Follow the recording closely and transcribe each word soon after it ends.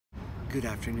Good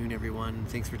afternoon, everyone.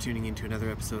 Thanks for tuning in to another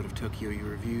episode of TokYo-Yo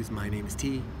Reviews. My name is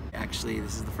T. Actually,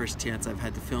 this is the first chance I've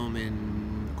had to film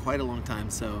in quite a long time,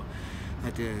 so I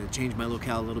had to change my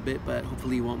locale a little bit, but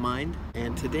hopefully you won't mind.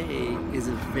 And today is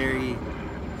a very...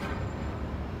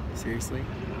 Seriously?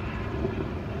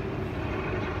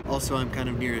 Also, I'm kind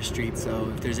of near a street, so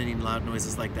if there's any loud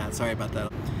noises like that, sorry about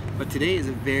that. But today is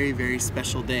a very, very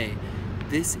special day.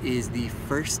 This is the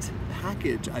first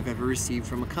package I've ever received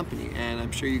from a company, and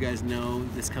I'm sure you guys know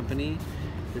this company.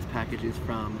 This package is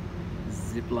from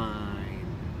Zipline.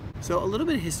 So a little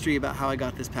bit of history about how I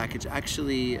got this package.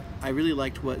 Actually, I really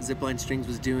liked what Zipline Strings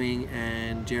was doing,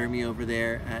 and Jeremy over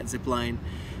there at Zipline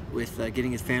with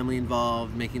getting his family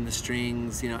involved, making the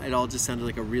strings, you know, it all just sounded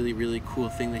like a really, really cool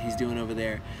thing that he's doing over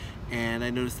there. And I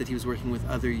noticed that he was working with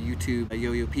other YouTube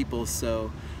yo-yo people,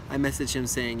 so I messaged him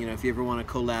saying, you know, if you ever want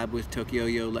to collab with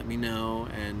TokYo-Yo, let me know.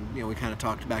 And, you know, we kind of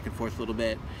talked back and forth a little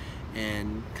bit,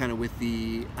 and kind of with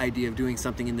the idea of doing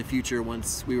something in the future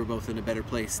once we were both in a better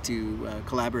place to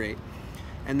collaborate.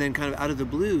 And then kind of out of the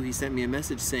blue, he sent me a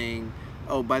message saying,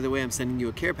 oh, by the way, I'm sending you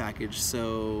a care package,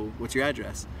 so what's your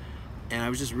address? And I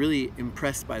was just really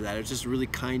impressed by that. It was just a really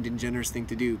kind and generous thing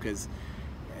to do, because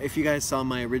if you guys saw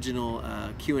my original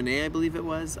Q&A, I believe it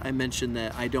was, I mentioned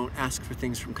that I don't ask for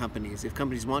things from companies. If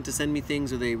companies want to send me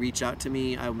things or they reach out to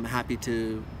me, I'm happy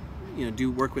to, you know, do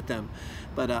work with them.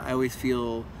 But I always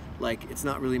feel like it's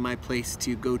not really my place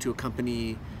to go to a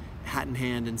company hat in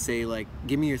hand and say, like,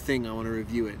 give me your thing, I want to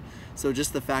review it. So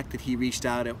just the fact that he reached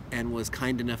out and was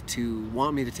kind enough to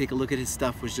want me to take a look at his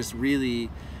stuff was just really,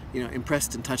 you know,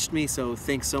 impressed and touched me. So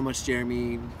thanks so much,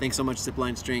 Jeremy. Thanks so much,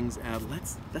 Zipline Strings.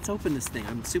 Let's open this thing.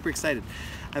 I'm super excited.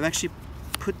 I've actually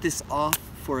put this off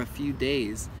for a few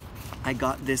days. I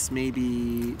got this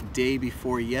maybe day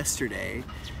before yesterday.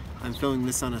 I'm filming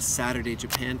this on a Saturday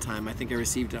Japan time. I think I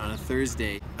received it on a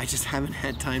Thursday. I just haven't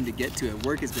had time to get to it.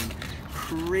 Work has been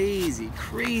crazy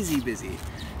busy,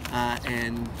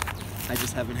 and I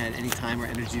just haven't had any time or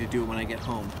energy to do it when I get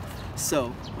home.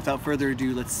 So, without further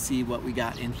ado, let's see what we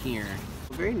got in here.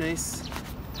 Very nice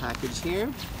package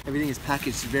here. Everything is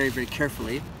packaged very, very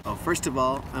carefully. Oh, first of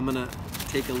all, I'm gonna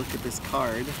take a look at this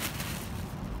card.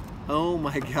 Oh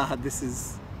my God, this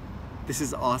is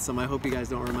awesome. I hope you guys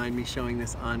don't mind me showing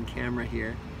this on camera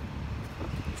here.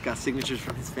 It's got signatures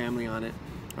from his family on it.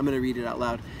 I'm gonna read it out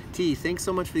loud. T, thanks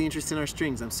so much for the interest in our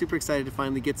strings. I'm super excited to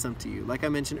finally get some to you. Like I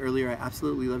mentioned earlier, I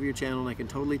absolutely love your channel, and I can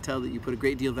totally tell that you put a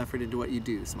great deal of effort into what you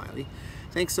do, smiley.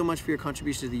 Thanks so much for your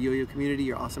contribution to the yo-yo community.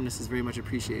 Your awesomeness is very much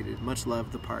appreciated. Much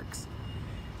love, the Parks.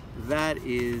 That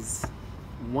is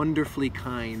wonderfully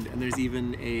kind, and there's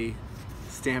even a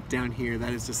stamp down here.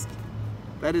 That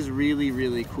is really,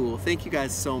 really cool. Thank you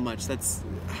guys so much.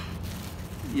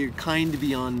 You're kind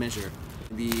beyond measure.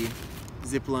 The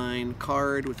Zipline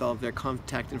card with all of their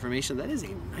contact information. That is a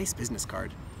nice business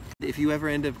card. If you ever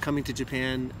end up coming to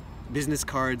Japan, business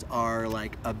cards are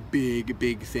like a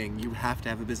big thing. You have to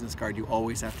have a business card. You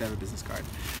always have to have a business card.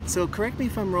 So correct me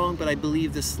if I'm wrong, but I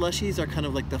believe the slushies are kind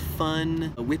of like the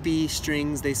fun, whippy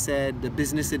strings, they said. The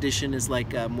business edition is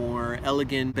like a more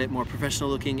elegant, bit more professional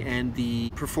looking, and the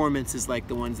performance is like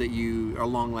the ones that you are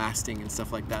long lasting and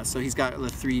stuff like that. So he's got the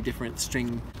 3 different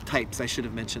string types. I should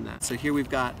have mentioned that. So here we've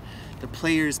got the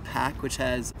Players Pack, which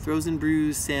has Throws and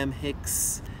Brews, Sam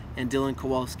Hicks, and Dylan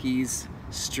Kowalski's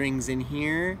strings in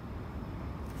here.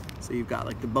 So you've got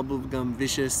like the Bubblegum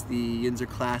Vicious, the Yinzer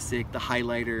Classic, the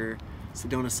Highlighter,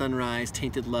 Sedona Sunrise,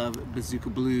 Tainted Love, Bazooka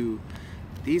Blue.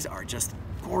 These are just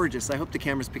gorgeous. I hope the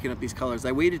camera's picking up these colors.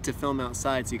 I waited to film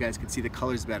outside so you guys could see the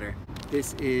colors better.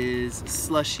 This is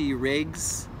Slushy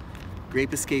Regs,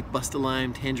 Grape Escape, Busta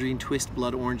Lime, Tangerine Twist,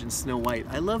 Blood Orange, and Snow White.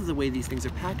 I love the way these things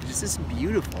are packaged. This is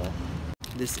beautiful.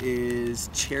 This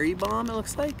is Cherry Bomb, it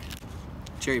looks like.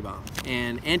 Cherry Bomb.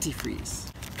 And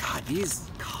Antifreeze. God, these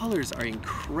colors are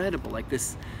incredible. Like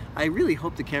this, I really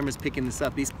hope the camera's picking this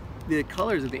up. The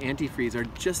colors of the Antifreeze are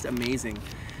just amazing.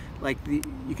 Like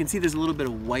you can see there's a little bit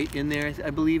of white in there,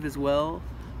 I believe, as well.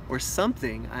 Or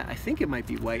something, I think it might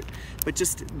be white, but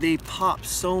just they pop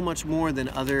so much more than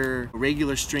other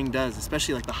regular string does,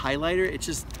 especially like the Highlighter. It's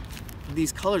just,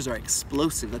 these colors are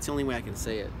explosive. That's the only way I can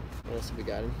say it. What else have we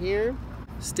got in here?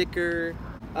 Sticker.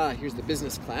 Here's the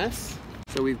business class.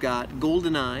 So we've got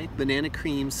Golden Eye, Banana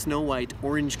Cream, Snow White,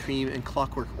 Orange Cream, and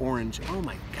Clockwork Orange. Oh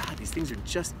my God, these things are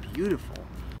just beautiful.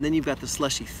 And then you've got the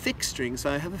Slushy Thick String, so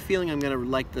I have a feeling I'm gonna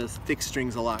like the thick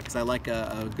strings a lot because I like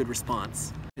a good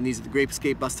response. And these are the Grape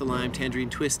Escape, Busta Lime, Tangerine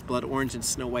Twist, Blood Orange, and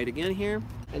Snow White again here.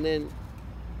 And then,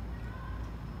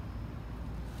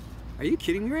 are you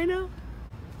kidding me right now?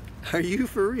 Are you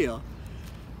for real?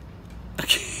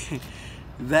 Okay,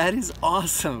 that is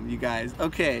awesome, you guys.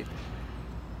 Okay.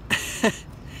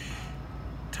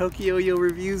 TokYo-Yo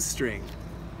Reviews string.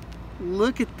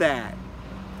 Look at that.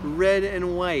 Red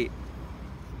and white.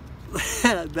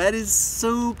 That is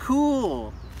so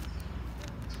cool.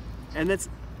 And that's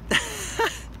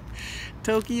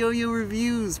TokYo-Yo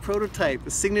Reviews prototype,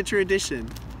 signature edition.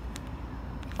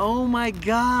 Oh my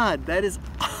god, that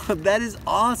is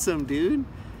awesome, dude.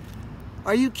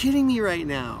 Are you kidding me right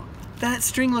now? That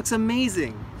string looks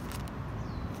amazing.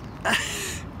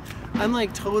 I'm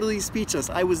like totally speechless.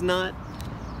 I was not,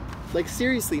 like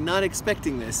seriously, not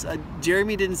expecting this.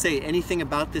 Jeremy didn't say anything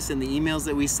about this in the emails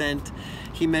that we sent.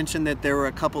 He mentioned that there were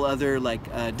a couple other like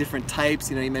different types.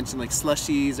 You know, he mentioned like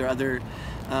slushies or other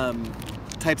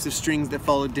types of strings that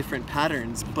followed different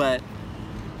patterns, but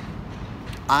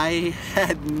I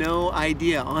had no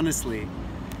idea, honestly,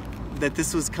 that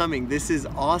this was coming. This is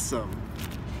awesome.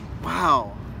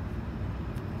 Wow.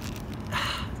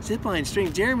 Zipline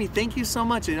string. Jeremy, thank you so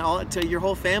much, and all to your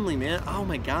whole family, man. Oh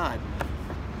my god.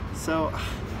 So,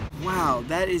 wow,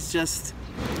 that is just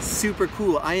super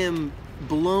cool. I am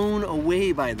blown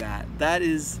away by that. That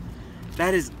is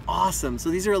awesome. So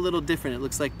these are a little different. It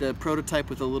looks like the prototype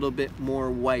with a little bit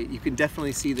more white. You can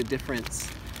definitely see the difference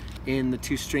in the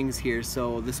two strings here.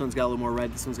 So this one's got a little more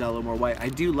red, this one's got a little more white. I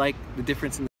do like the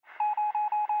difference in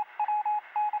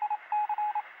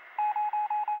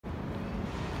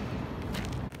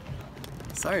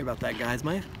Sorry about that, guys.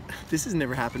 This has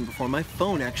never happened before. My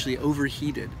phone actually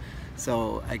overheated,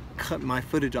 so I cut my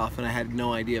footage off and I had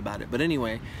no idea about it. But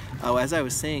anyway, as I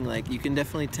was saying, like, you can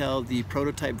definitely tell the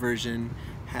prototype version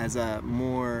has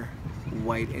more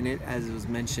white in it, as it was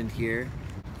mentioned here,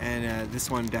 and this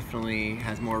one definitely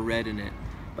has more red in it.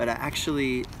 But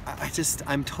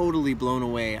I'm totally blown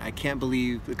away. I can't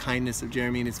believe the kindness of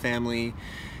Jeremy and his family.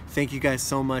 Thank you guys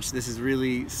so much. This is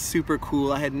really super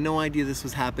cool. I had no idea this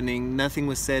was happening. Nothing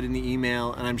was said in the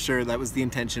email, and I'm sure that was the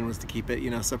intention, was to keep it, you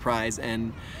know, surprise.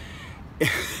 And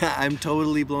I'm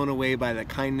totally blown away by the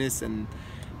kindness and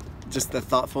just the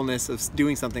thoughtfulness of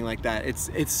doing something like that.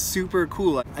 It's super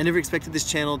cool. I never expected this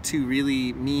channel to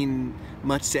really mean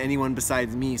much to anyone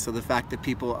besides me, so the fact that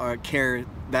people care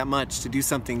that much to do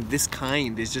something this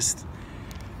kind is just,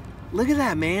 look at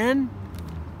that, man.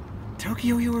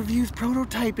 TokYo-Yo Reviews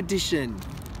Prototype Edition.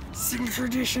 Signature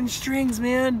Edition strings,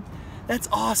 man. That's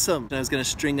awesome. I was gonna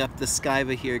string up the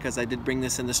Skiva here because I did bring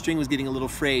this in. The string was getting a little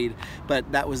frayed,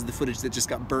 but that was the footage that just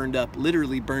got burned up,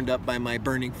 literally burned up by my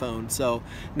burning phone. So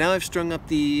now I've strung up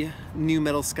the new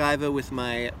metal Skiva with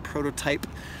my prototype.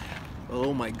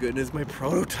 Oh my goodness, my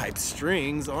prototype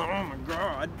strings. Oh my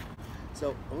god.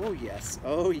 So, oh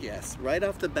yes. Right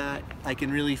off the bat, I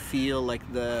can really feel like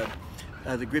the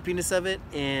grippiness of it,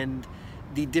 and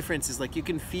the difference is like you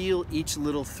can feel each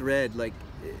little thread like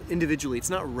individually. It's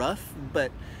not rough,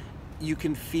 but you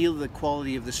can feel the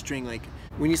quality of the string. Like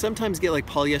when you sometimes get like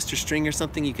polyester string or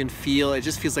something, you can feel, it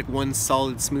just feels like one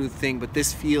solid smooth thing, but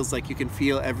this feels like you can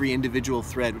feel every individual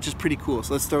thread, which is pretty cool.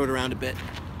 So let's throw it around a bit.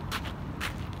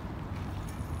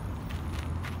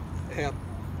 Yep.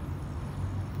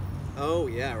 Oh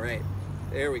yeah, right.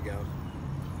 There we go.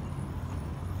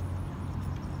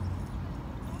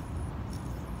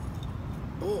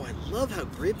 Oh, I love how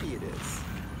grippy it is.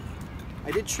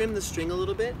 I did trim the string a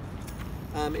little bit.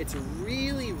 It's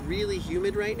really, really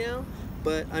humid right now,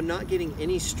 but I'm not getting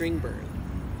any string burn.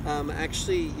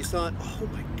 Actually, you saw it, oh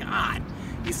my God.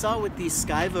 You saw with the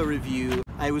Skiva review,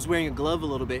 I was wearing a glove a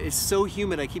little bit. It's so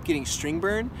humid, I keep getting string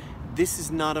burn. This is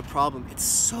not a problem. It's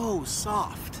so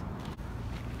soft.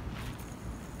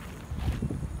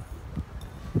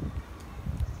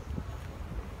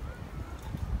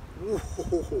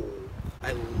 Whoa.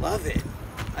 I love it.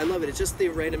 I love it. It's just the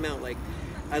right amount. Like,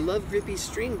 I love grippy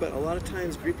string, but a lot of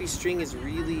times grippy string is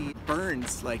really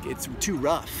burns. Like, it's too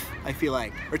rough, I feel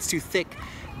like, or it's too thick.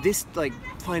 This like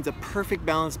finds a perfect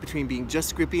balance between being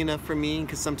just grippy enough for me,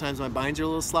 because sometimes my binds are a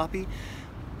little sloppy.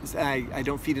 I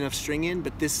don't feed enough string in,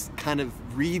 but this kind of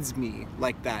reads me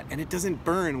like that, and it doesn't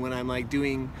burn when I'm like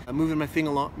moving my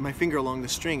finger along the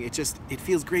string. It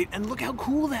feels great, and look how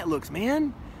cool that looks,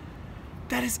 man.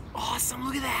 That is awesome.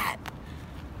 Look at that.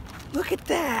 Look at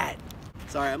that.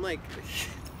 Sorry, I'm like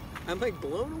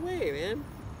blown away, man.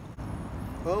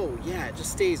 Oh yeah, it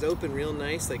just stays open real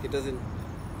nice, like it doesn't.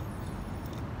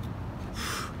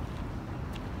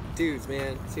 Dudes,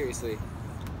 man, seriously.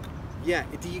 Yeah,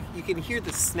 you can hear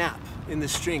the snap in the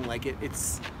string, like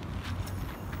it's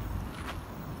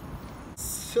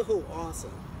so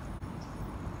awesome.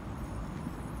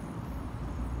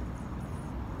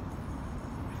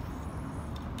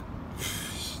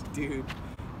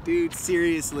 Dude,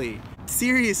 seriously.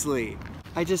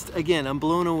 Again, I'm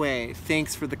blown away.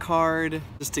 Thanks for the card.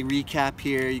 Just to recap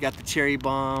here, you got the cherry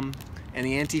bomb and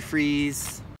the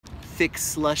antifreeze, thick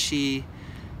slushy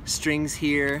strings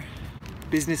here,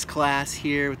 business class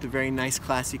here with the very nice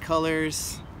classy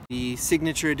colors, the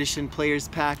signature edition players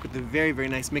pack with the very, very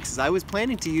nice mixes. I was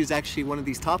planning to use actually one of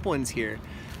these top ones here,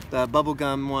 the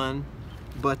bubblegum one,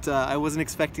 but I wasn't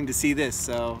expecting to see this,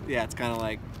 so yeah, it's kind of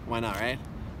like, why not, right?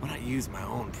 Why not use my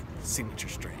own signature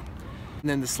string? And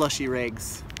then the slushy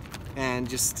regs, and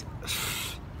just,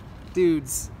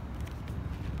 dudes,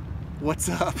 what's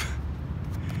up?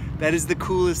 That is the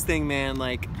coolest thing, man.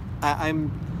 Like, I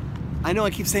know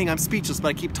I keep saying I'm speechless, but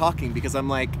I keep talking because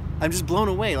I'm just blown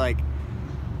away. Like,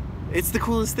 it's the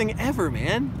coolest thing ever,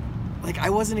 man. Like, I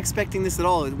wasn't expecting this at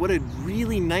all. What a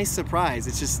really nice surprise.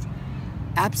 It's just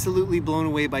absolutely blown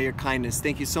away by your kindness.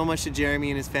 Thank you so much to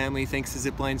Jeremy and his family. Thanks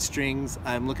to Zipline Strings.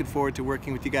 I'm looking forward to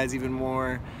working with you guys even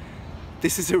more.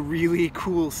 This is a really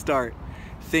cool start.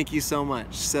 Thank you so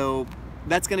much. So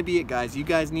that's gonna be it, guys. You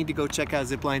guys need to go check out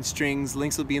Zipline Strings.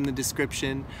 Links will be in the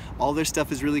description. All their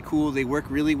stuff is really cool. They work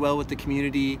really well with the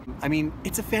community. I mean,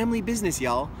 it's a family business,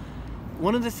 y'all.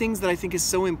 One of the things that I think is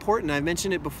so important, I've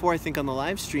mentioned it before, I think on the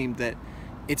live stream, that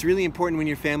it's really important when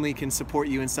your family can support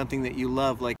you in something that you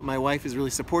love. Like, my wife is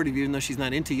really supportive, even though she's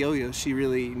not into yo-yos. She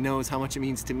really knows how much it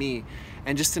means to me.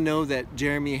 And just to know that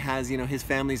Jeremy has, you know, his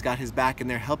family's got his back and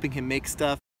they're helping him make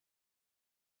stuff.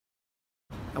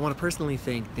 I want to personally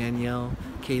thank Danielle,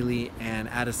 Kaylee, and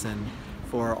Addison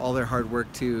for all their hard work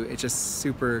too. It's just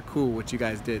super cool what you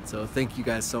guys did, so thank you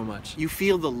guys so much. You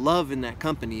feel the love in that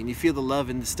company and you feel the love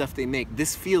in the stuff they make.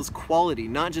 This feels quality,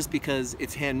 not just because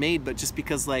it's handmade, but just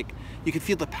because, like, you can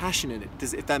feel the passion in it,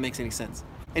 if that makes any sense.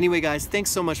 Anyway, guys, thanks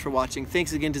so much for watching.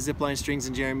 Thanks again to Zipline Strings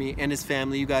and Jeremy and his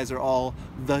family. You guys are all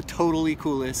the totally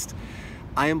coolest.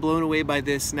 I am blown away by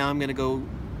this. Now I'm gonna go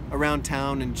around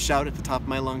town and shout at the top of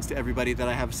my lungs to everybody that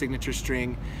I have a signature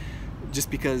string,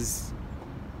 just because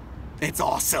it's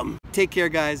awesome. Take care,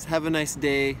 guys. Have a nice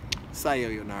day.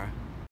 Sayonara.